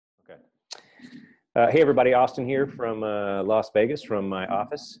Hey everybody, Austin here from Las Vegas from my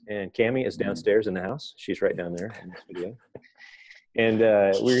office, and Cami is downstairs in the house. She's right down there in this video. And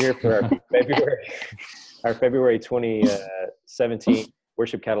we're here for our February, our February 2017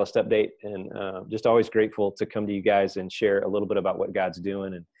 Worship Catalyst update, and just always grateful to come to you guys and share a little bit about what God's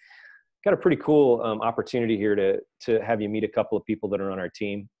doing. And got a pretty cool opportunity here to have you meet a couple of people that are on our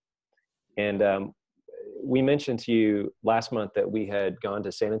team. And we mentioned to you last month that we had gone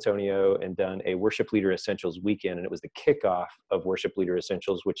to San Antonio and done a Worship Leader Essentials weekend, and it was the kickoff of Worship Leader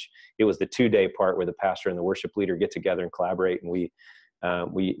Essentials, which it was the 2-day part where the pastor and the worship leader get together and collaborate, and we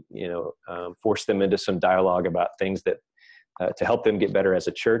force them into some dialogue about things that to help them get better as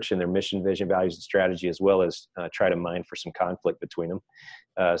a church and their mission, vision, values, and strategy, as well as try to mine for some conflict between them,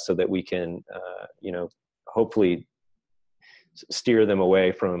 so that we can hopefully steer them away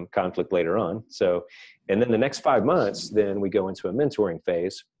from conflict later on. So, and then the next 5 months, then we go into a mentoring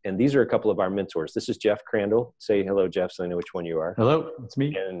phase. And these are a couple of our mentors. This is Jeff Crandall. Say hello, Jeff, so I know which one you are. Hello, it's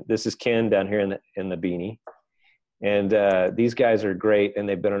me. And this is Ken down here in the beanie. And these guys are great, and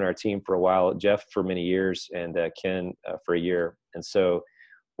they've been on our team for a while. Jeff for many years, and Ken for a year. And so,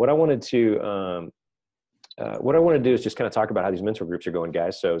 what I want to do is just kind of talk about how these mentor groups are going,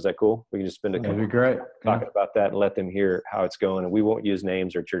 guys. So is that cool? We can just spend a couple That'd be great. talking about that and let them hear how it's going. And we won't use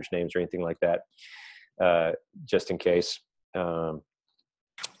names or church names or anything like that, just in case.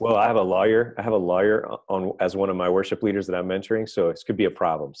 Well, I have a lawyer on as one of my worship leaders that I'm mentoring, so it could be a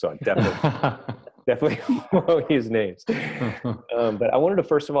problem. So I definitely won't use names. But I wanted to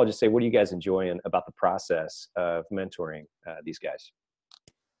first of all just say, what are you guys enjoying about the process of mentoring these guys?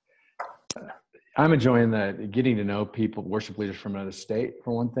 I'm enjoying getting to know people, worship leaders from another state,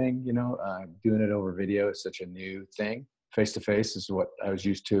 for one thing. Doing it over video is such a new thing. Face-to-face is what I was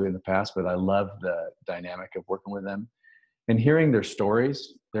used to in the past, but I love the dynamic of working with them and hearing their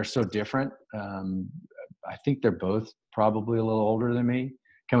stories. They're so different. I think they're both probably a little older than me,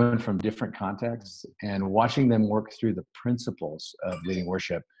 coming from different contexts, and watching them work through the principles of leading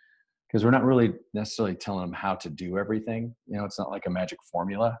worship, because we're not really necessarily telling them how to do everything. It's not like a magic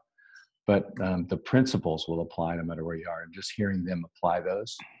formula. But the principles will apply no matter where you are. And just hearing them apply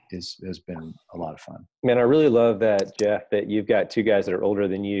those has been a lot of fun. Man, I really love that, Jeff, that you've got two guys that are older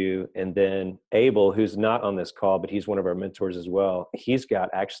than you. And then Abel, who's not on this call, but he's one of our mentors as well. He's got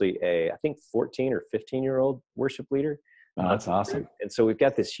actually I think 14 or 15-year-old worship leader. Oh, that's awesome. And so we've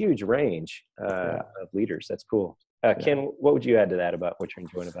got this huge range of leaders. That's cool. Ken, what would you add to that about what you're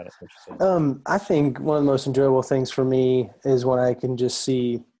enjoying about it? I think one of the most enjoyable things for me is when I can just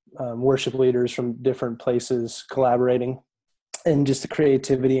see worship leaders from different places collaborating, and just the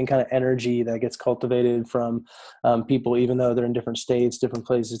creativity and kind of energy that gets cultivated from people, even though they're in different states, different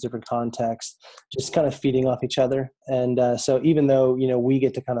places, different contexts, just kind of feeding off each other. And so even though, we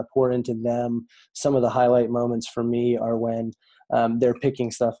get to kind of pour into them, some of the highlight moments for me are when they're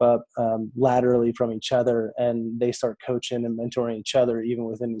picking stuff up laterally from each other, and they start coaching and mentoring each other even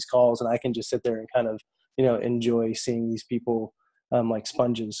within these calls. And I can just sit there and kind of, enjoy seeing these people like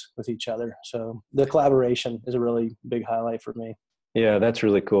sponges with each other. So the collaboration is a really big highlight for me. Yeah, that's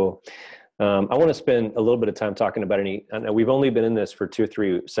really cool. I want to spend a little bit of time talking about I know we've only been in this for 2 or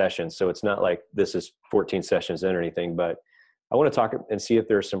 3 sessions, so it's not like this is 14 sessions in or anything, but I want to talk and see if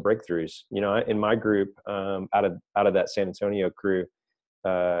there's some breakthroughs. In my group, out of that San Antonio crew,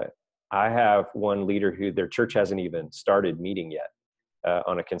 I have one leader who their church hasn't even started meeting yet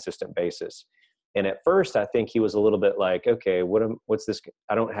on a consistent basis. And at first, I think he was a little bit like, okay, what's this?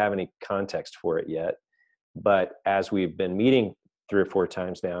 I don't have any context for it yet. But as we've been meeting 3 or 4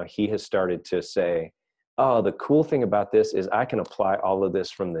 times now, he has started to say, oh, the cool thing about this is I can apply all of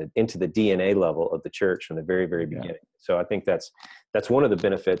this into the DNA level of the church from the very, very beginning. So I think that's one of the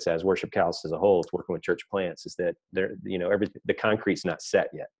benefits as Worship Catalyst as a whole, is working with church plants, is that the concrete's not set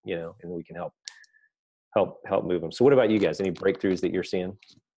yet, and we can help move them. So what about you guys? Any breakthroughs that you're seeing?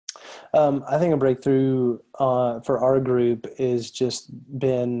 I think a breakthrough for our group is just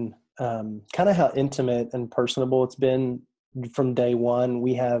been kind of how intimate and personable it's been from day one.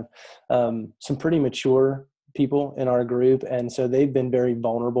 We have some pretty mature people in our group, and so they've been very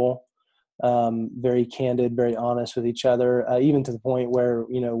vulnerable, very candid, very honest with each other, even to the point where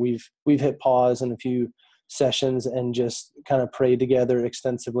we've hit pause in a few sessions and just kind of prayed together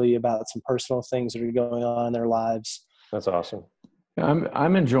extensively about some personal things that are going on in their lives. That's awesome.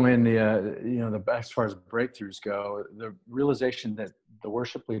 I'm enjoying as far as breakthroughs go, the realization that the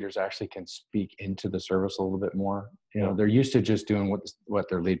worship leaders actually can speak into the service a little bit more. They're used to just doing what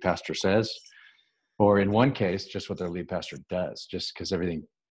their lead pastor says, or in one case, just what their lead pastor does, just because everything,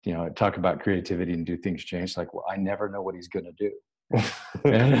 talk about creativity and do things change. Like, well, I never know what he's going to do.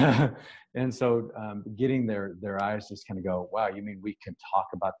 And so getting their eyes just kind of go, wow, you mean we can talk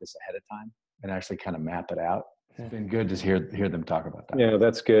about this ahead of time and actually kind of map it out? It's been good to hear them talk about that. Yeah,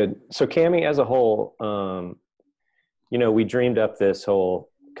 that's good. So Cami, as a whole, we dreamed up this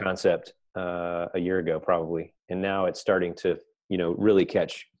whole concept a year ago probably, and now it's starting to, really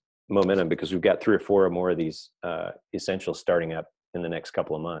catch momentum because we've got 3 or 4 or more of these essentials starting up in the next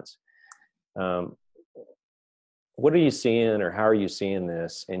couple of months. What are you seeing, or how are you seeing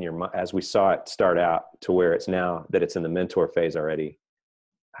this in as we saw it start out to where it's now that it's in the mentor phase already?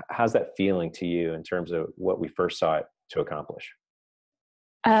 How's that feeling to you in terms of what we first saw it to accomplish?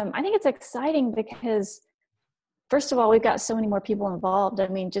 I think it's exciting because, first of all, we've got so many more people involved. I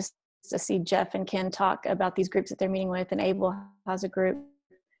mean, just to see Jeff and Ken talk about these groups that they're meeting with, and Abel has a group.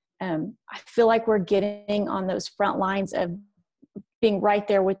 I feel like we're getting on those front lines of being right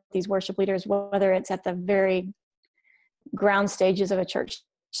there with these worship leaders, whether it's at the very ground stages of a church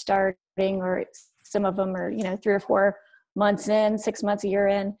starting, or some of them are, 3 or 4 months in, 6 months, a year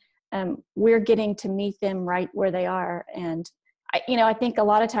in. We're getting to meet them right where they are. And I think a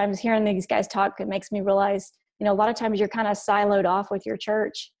lot of times hearing these guys talk, it makes me realize, a lot of times you're kind of siloed off with your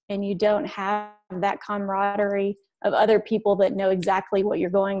church and you don't have that camaraderie of other people that know exactly what you're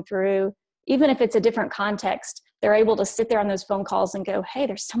going through. Even if it's a different context, they're able to sit there on those phone calls and go, hey,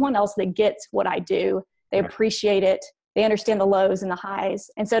 there's someone else that gets what I do. They appreciate it. They understand the lows and the highs.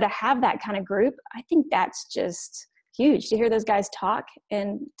 And so to have that kind of group, I think that's just huge, to hear those guys talk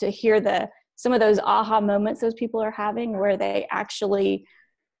and to hear some of those aha moments those people are having where they actually,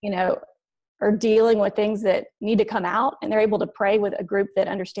 are dealing with things that need to come out, and they're able to pray with a group that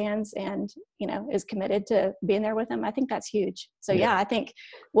understands and, is committed to being there with them. I think that's huge. So yeah, I think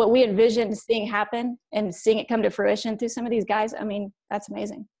what we envisioned seeing happen and seeing it come to fruition through some of these guys, I mean, that's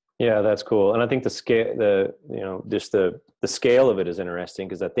amazing. Yeah, that's cool. And I think the scale of it is interesting,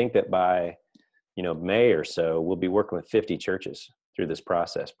 because I think that by, May or so, we'll be working with 50 churches through this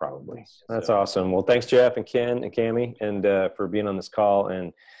process probably. That's awesome. Well, thanks Jeff and Ken and Cami, and for being on this call.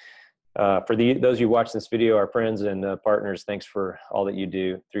 And for those of you watching this video, our friends and partners, thanks for all that you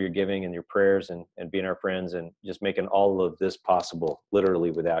do through your giving and your prayers and being our friends and just making all of this possible.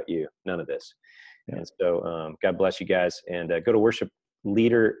 Literally without you, none of this. Yeah. And so God bless you guys, and go to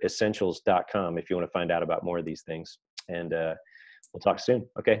worshipleaderessentials.com if you want to find out about more of these things. And we'll talk soon.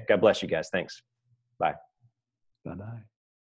 Okay. God bless you guys. Thanks. Bye. Bye-bye.